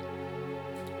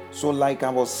So, like I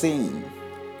was saying,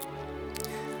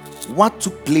 what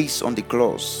took place on the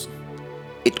cross,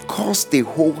 it caused the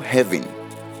whole heaven,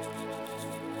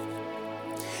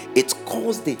 it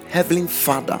caused the heavenly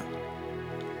Father.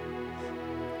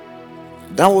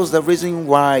 That was the reason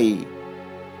why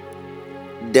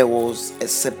there was a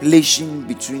separation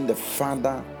between the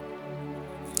Father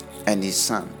and his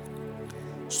Son.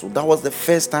 So that was the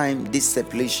first time this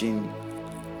separation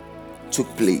took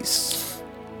place.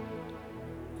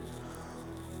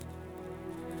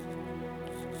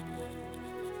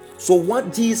 So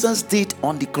what Jesus did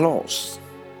on the cross,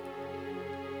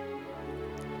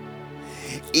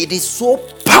 it is so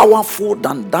powerful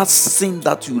than that sin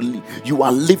that you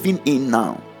are living in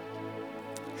now.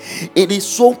 It is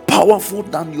so powerful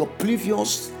than your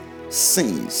previous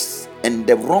sins and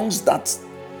the wrongs that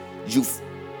you've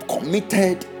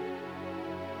committed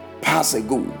past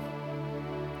ago.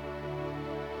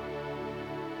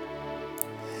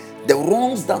 The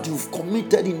wrongs that you've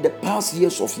committed in the past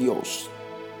years of yours.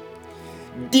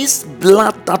 This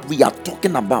blood that we are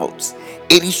talking about,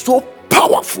 it is so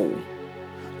powerful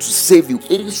to save you.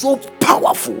 It is so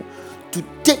powerful to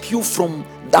take you from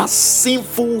that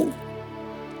sinful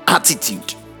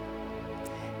attitude.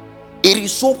 It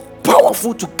is so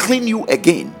powerful to clean you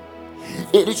again.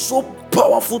 It is so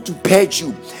powerful to purge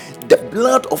you. The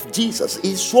blood of Jesus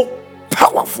is so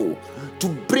powerful to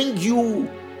bring you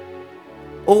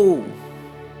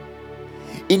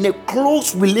in a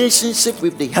close relationship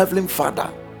with the Heavenly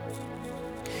Father.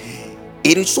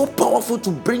 It is so powerful to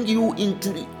bring you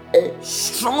into a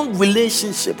strong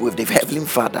relationship with the Heavenly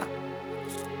Father.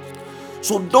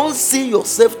 So don't see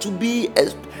yourself to be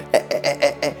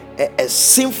a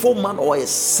sinful man or a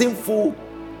sinful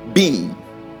being.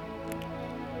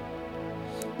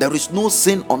 There is no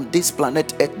sin on this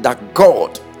planet Earth that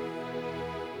God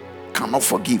cannot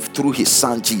forgive through his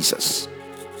Son Jesus.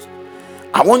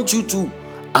 I want you to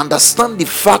understand the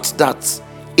fact that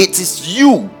it is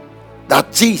you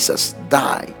that Jesus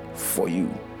died for you.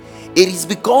 It is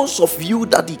because of you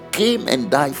that he came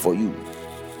and died for you.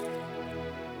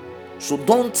 So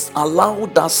don't allow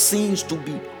that sins to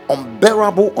be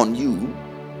unbearable on you.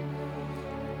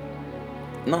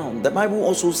 Now, the Bible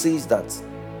also says that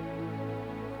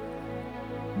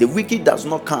the wicked does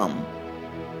not come,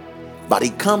 but he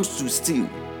comes to steal,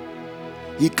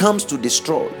 he comes to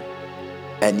destroy,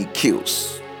 and he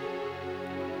kills.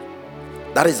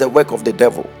 That is the work of the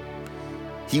devil.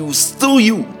 He will steal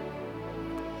you.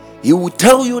 He will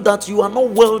tell you that you are not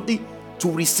worthy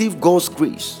to receive God's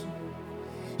grace.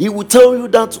 He will tell you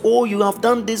that, you have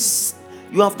done this,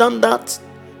 you have done that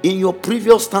in your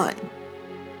previous time.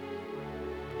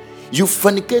 You've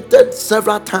fornicated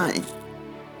several times.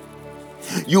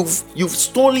 You've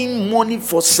stolen money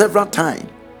for several times.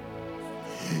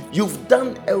 You've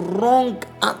done a wrong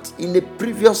act in the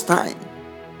previous time.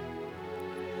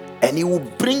 And he will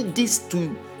bring this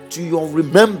to your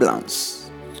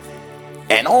remembrance.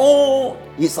 And all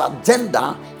his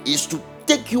agenda is to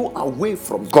take you away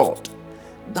from God.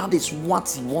 That is what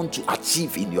he wants to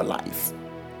achieve in your life.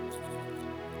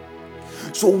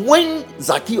 So when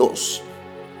Zacchaeus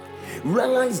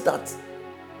realized that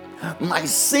my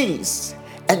sins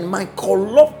and my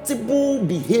corruptible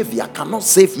behavior cannot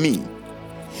save me,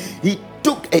 he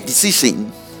took a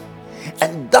decision,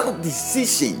 and that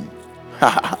decision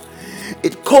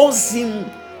it caused him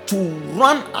to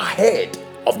run ahead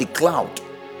of the cloud.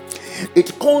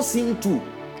 It caused him to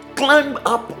climb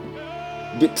up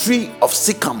the tree of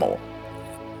sycamore.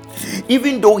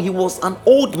 Even though he was an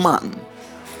old man,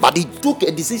 but he took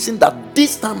a decision that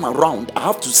this time around I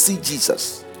have to see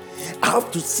Jesus. I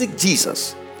have to seek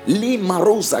Jesus.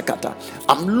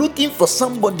 I'm looking for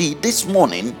somebody this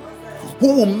morning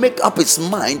who will make up his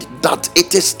mind that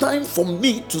it is time for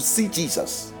me to see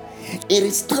Jesus. It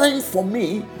is time for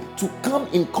me to come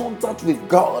in contact with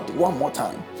God one more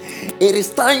time. It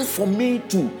is time for me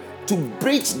to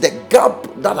bridge the gap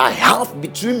that I have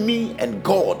between me and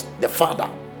God the Father.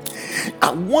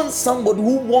 I want somebody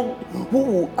who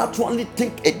will actually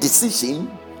take a decision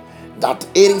that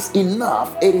it is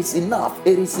enough, it is enough,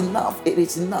 it is enough, it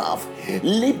is enough.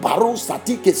 Le baro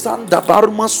satike sanda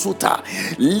baruma suta,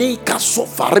 le kaso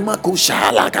farima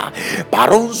kushalaga,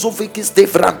 baronzo fikis de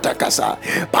franta casa,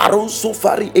 baronzo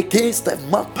fari ekeste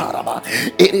maparaba,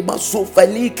 erima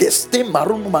sofelikes de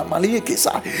maruma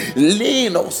malikesa,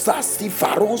 leno sasti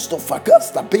faronsto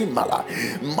fakasta bimala,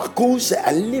 makuse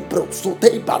alibro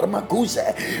sote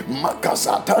parmakuse,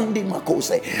 makasatandi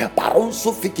makuse,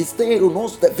 baronzo fikistero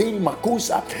nos de vini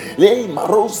makusa. Lei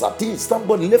marosa ti.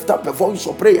 Somebody lift up a voice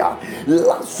of prayer.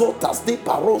 La sota sti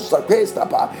parosa questa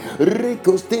pa.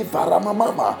 Rico sti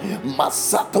faramama.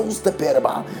 Masatos de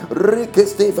perba. Rico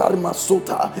sti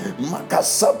farmasota.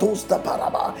 Makasatos de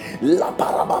paraba. La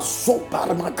paraba so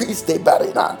parmakiste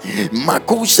barina.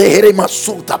 Makuse here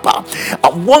masota pa. I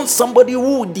want somebody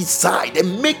who will decide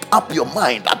and make up your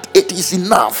mind that it is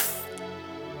enough.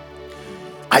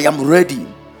 I am ready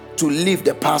to leave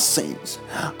the past sins.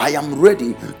 I am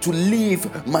ready to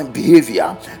leave my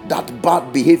behavior, that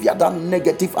bad behavior, that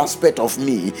negative aspect of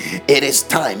me. It is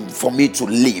time for me to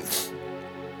leave.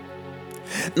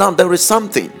 Now, there is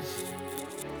something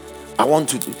I want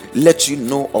to let you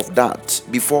know of that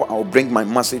before I'll bring my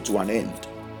message to an end.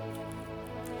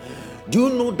 Do you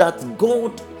know that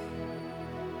God,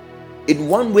 in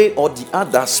one way or the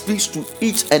other, speaks to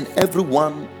each and every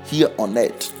one here on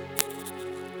earth?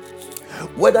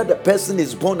 Whether the person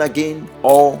is born again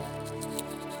or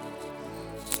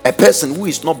a person who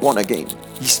is not born again,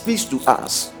 he speaks to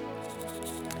us.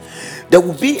 There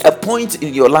will be a point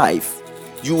in your life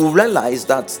you will realize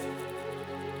that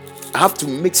I have to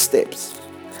make steps.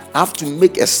 I have to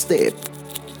make a step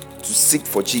to seek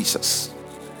for Jesus.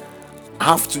 I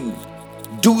have to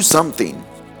do something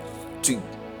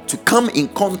to come in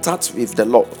contact with the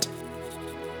Lord.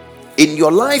 In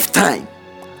your lifetime,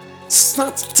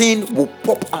 something will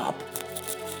pop up,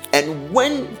 and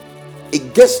when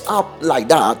it gets up like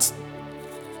that,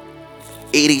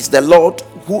 it is the Lord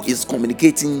who is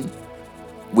communicating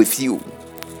with you.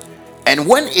 And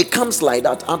when it comes like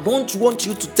that, I don't want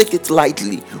you to take it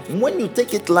lightly. When you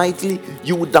take it lightly,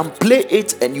 you will downplay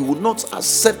it and you will not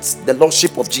accept the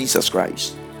Lordship of Jesus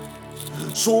Christ.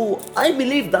 So I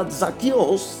believe that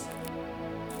Zacchaeus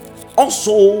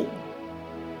also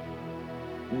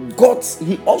got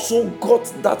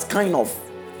that kind of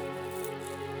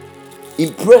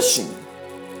impression.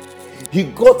 He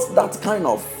got that kind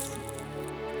of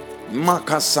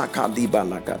makasaka di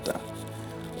balakata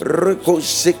reko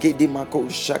seke di mako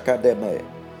shakademe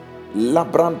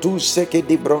labrantu seke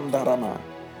di brondarama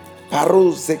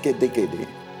paro seke dekede.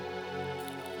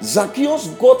 Zacchaeus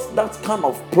got that kind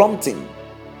of prompting.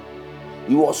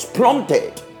 He was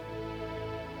prompted,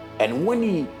 and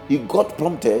when he got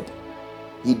prompted,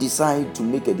 he decided to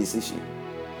make a decision.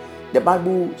 The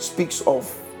Bible speaks of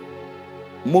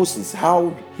Moses,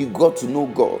 how he got to know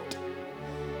God.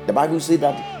 The Bible says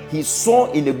that he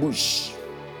saw in a bush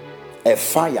a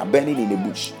fire burning in the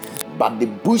bush, but the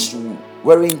bush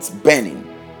weren't burning,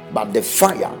 but the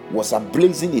fire was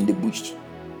ablazing in the bush.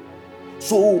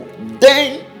 So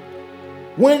then,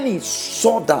 when he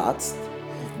saw that,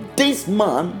 this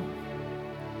man,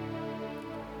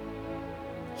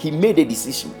 he made a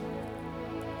decision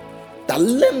that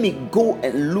let me go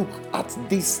and look at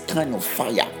this kind of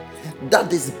fire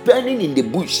that is burning in the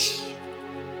bush,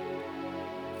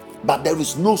 but there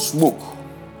is no smoke.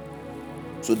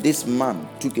 So this man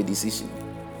took a decision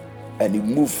and he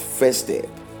moved first step,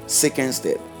 second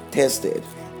step, third step,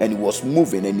 and he was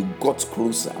moving and he got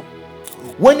closer.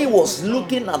 When he was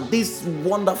looking at this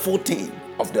wonderful thing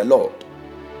of the Lord,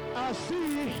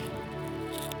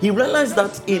 he realized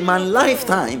that in my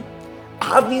lifetime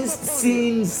I haven't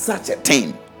seen such a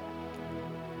thing.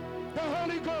 The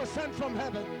Holy Ghost sent from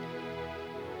heaven.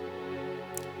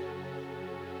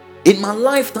 In my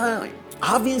lifetime, I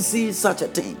haven't seen such a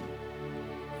thing.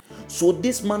 So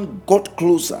this man got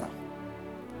closer,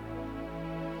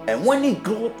 and when he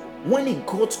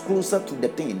got closer to the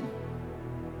thing,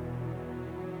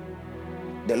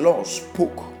 the Lord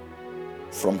spoke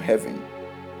from heaven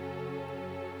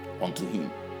unto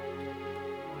him.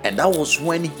 And that was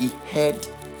when he heard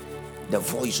the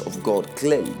voice of God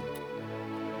clearly.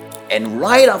 And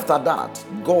right after that,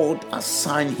 God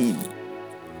assigned him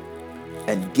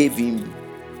and gave him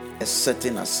a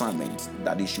certain assignment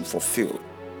that he should fulfill.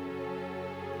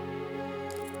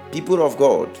 People of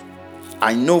God,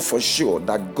 I know for sure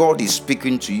that God is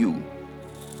speaking to you.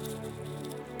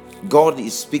 God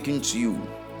is speaking to you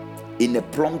in a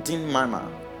prompting manner.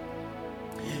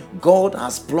 God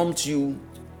has prompted you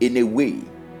in a way.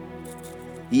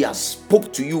 He has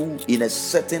spoke to you in a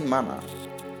certain manner.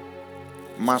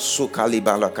 But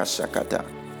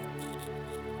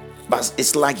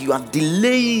it's like you are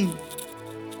delaying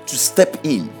to step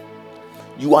in.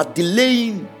 You are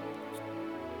delaying.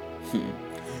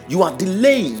 You are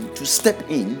delaying to step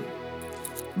in.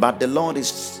 But the Lord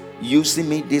is using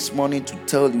me this morning to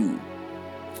tell you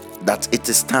that it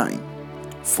is time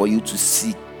for you to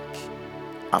seek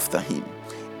after him.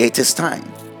 It is time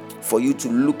for you to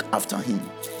look after him.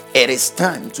 It is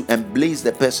time to embrace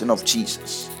the person of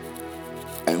Jesus.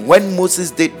 And when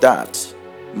Moses did that,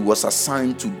 He was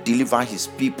assigned to deliver his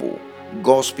people,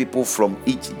 God's people, from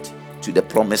Egypt to the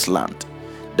promised land.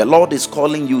 The Lord is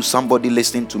calling you, somebody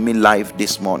listening to me live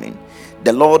this morning.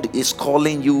 The Lord is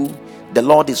calling you. The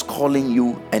Lord is calling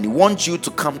you, and He wants you to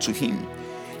come to Him.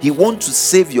 He wants to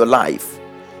save your life.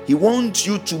 He wants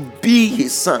you to be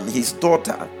His son, His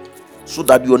daughter, so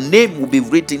that your name will be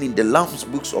written in the Lamb's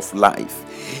books of life.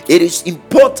 It is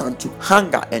important to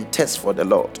hunger and thirst for the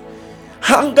Lord.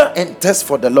 Hunger and thirst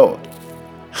for the Lord.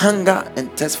 Hunger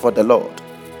and thirst for the Lord.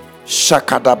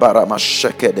 Shakadabarama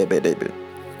shekedebedebe.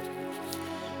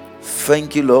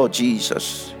 Thank you, Lord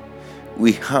Jesus.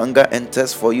 We hunger and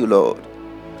thirst for you, Lord.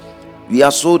 We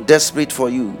are so desperate for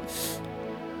you.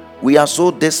 We are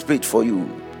so desperate for you.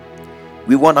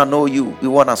 We want to know you. We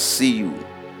want to see you.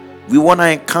 We want to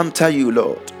encounter you,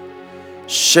 Lord.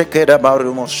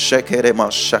 Shekedabarama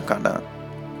shekedema shakada.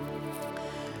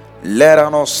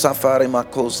 Lerano safari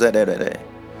makozedede.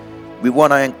 We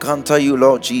want to encounter you,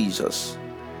 Lord Jesus.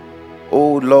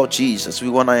 Oh, Lord Jesus, we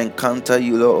want to encounter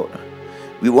you, Lord.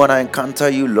 We want to encounter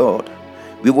you, Lord.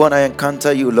 We want to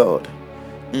encounter you, Lord.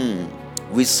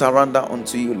 We surrender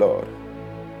unto you, Lord.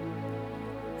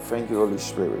 Thank you, Holy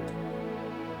Spirit.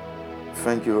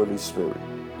 Thank you, Holy Spirit.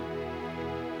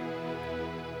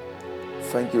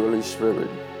 Thank you, Holy Spirit.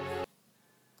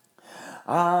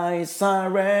 I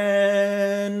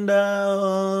surrender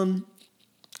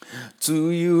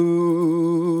to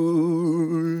you.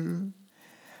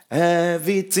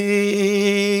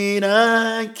 Everything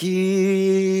I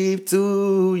keep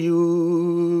to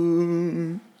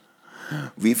you.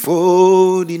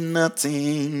 Withholding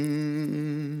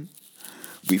nothing.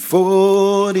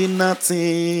 Withholding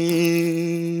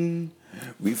nothing.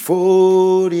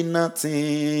 Withholding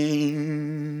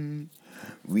nothing.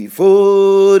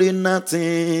 Withholding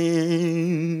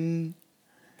nothing.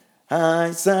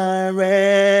 I surrender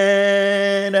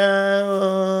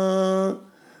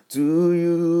to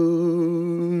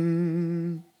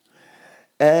you.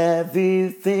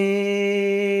 Everything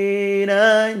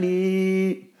I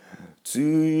need to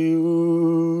you.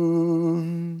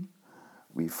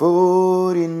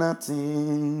 Withholding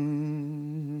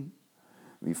nothing.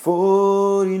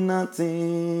 Withholding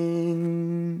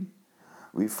nothing.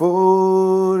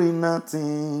 Withholding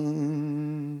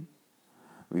nothing.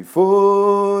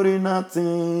 Withholding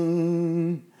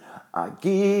nothing. I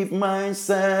give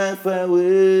myself away.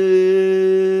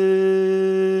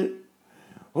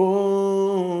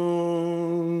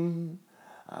 Oh,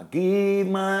 I give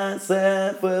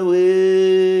myself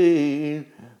away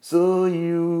so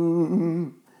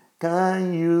you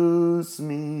can use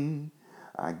me.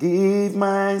 I give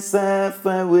myself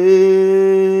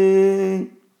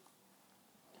away.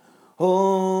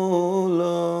 Oh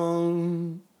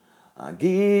Lord, I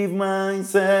give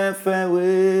myself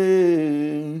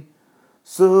away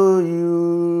so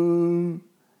you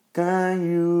can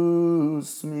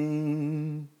use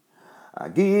me. I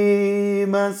give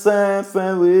myself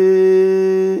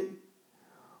away.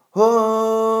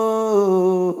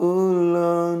 Oh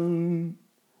Lord,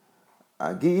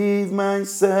 I give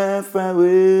myself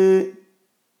away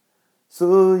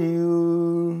so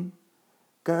you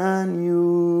can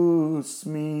use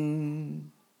me.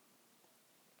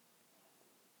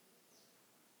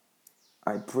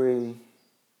 I pray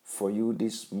for you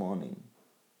this morning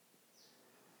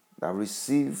that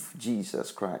receive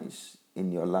Jesus Christ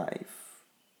in your life.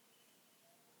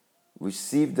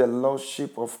 Receive the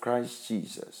Lordship of Christ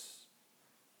Jesus.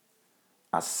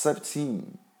 Accept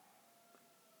Him,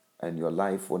 and your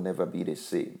life will never be the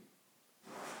same.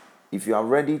 If you are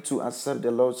ready to accept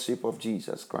the Lordship of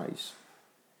Jesus Christ,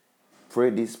 pray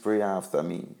this prayer after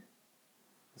me.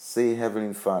 Say,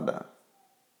 Heavenly Father,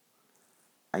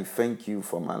 I thank you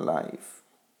for my life.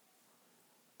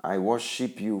 I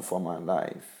worship you for my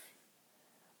life.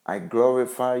 I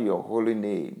glorify your holy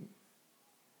name,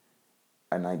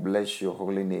 and I bless your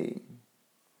holy name.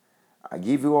 I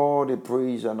give you all the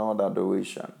praise and all the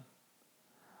adoration.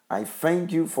 I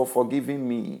thank you for forgiving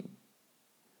me.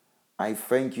 I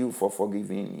thank you for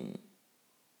forgiving me.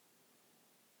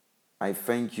 I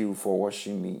thank you for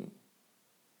washing me.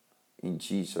 In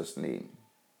Jesus' name.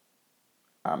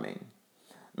 Amen.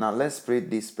 Now let's pray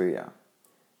this prayer.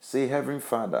 Say, Heavenly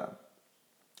Father,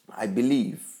 I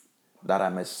believe that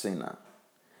I'm a sinner.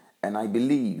 And I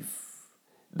believe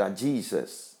that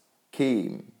Jesus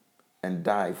came and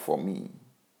died for me.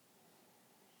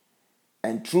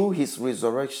 And through His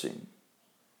resurrection,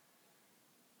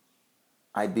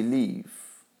 I believe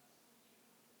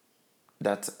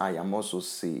that I am also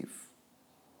saved.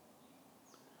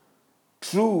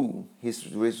 Through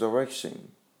His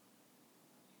resurrection,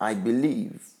 I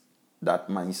believe that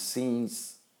my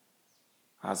sins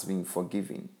has been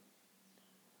forgiven.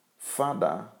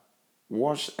 Father,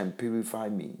 wash and purify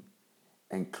me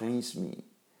and cleanse me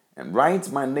and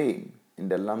write my name in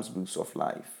the Lamb's books of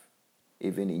life.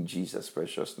 Even in Jesus'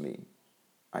 precious name,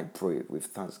 I pray with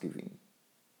thanksgiving.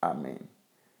 Amen.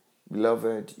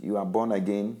 Beloved, you are born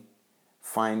again.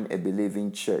 Find a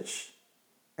believing church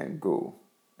and go,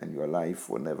 and your life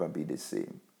will never be the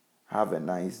same. Have a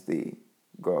nice day.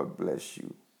 God bless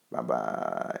you.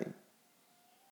 Bye-bye.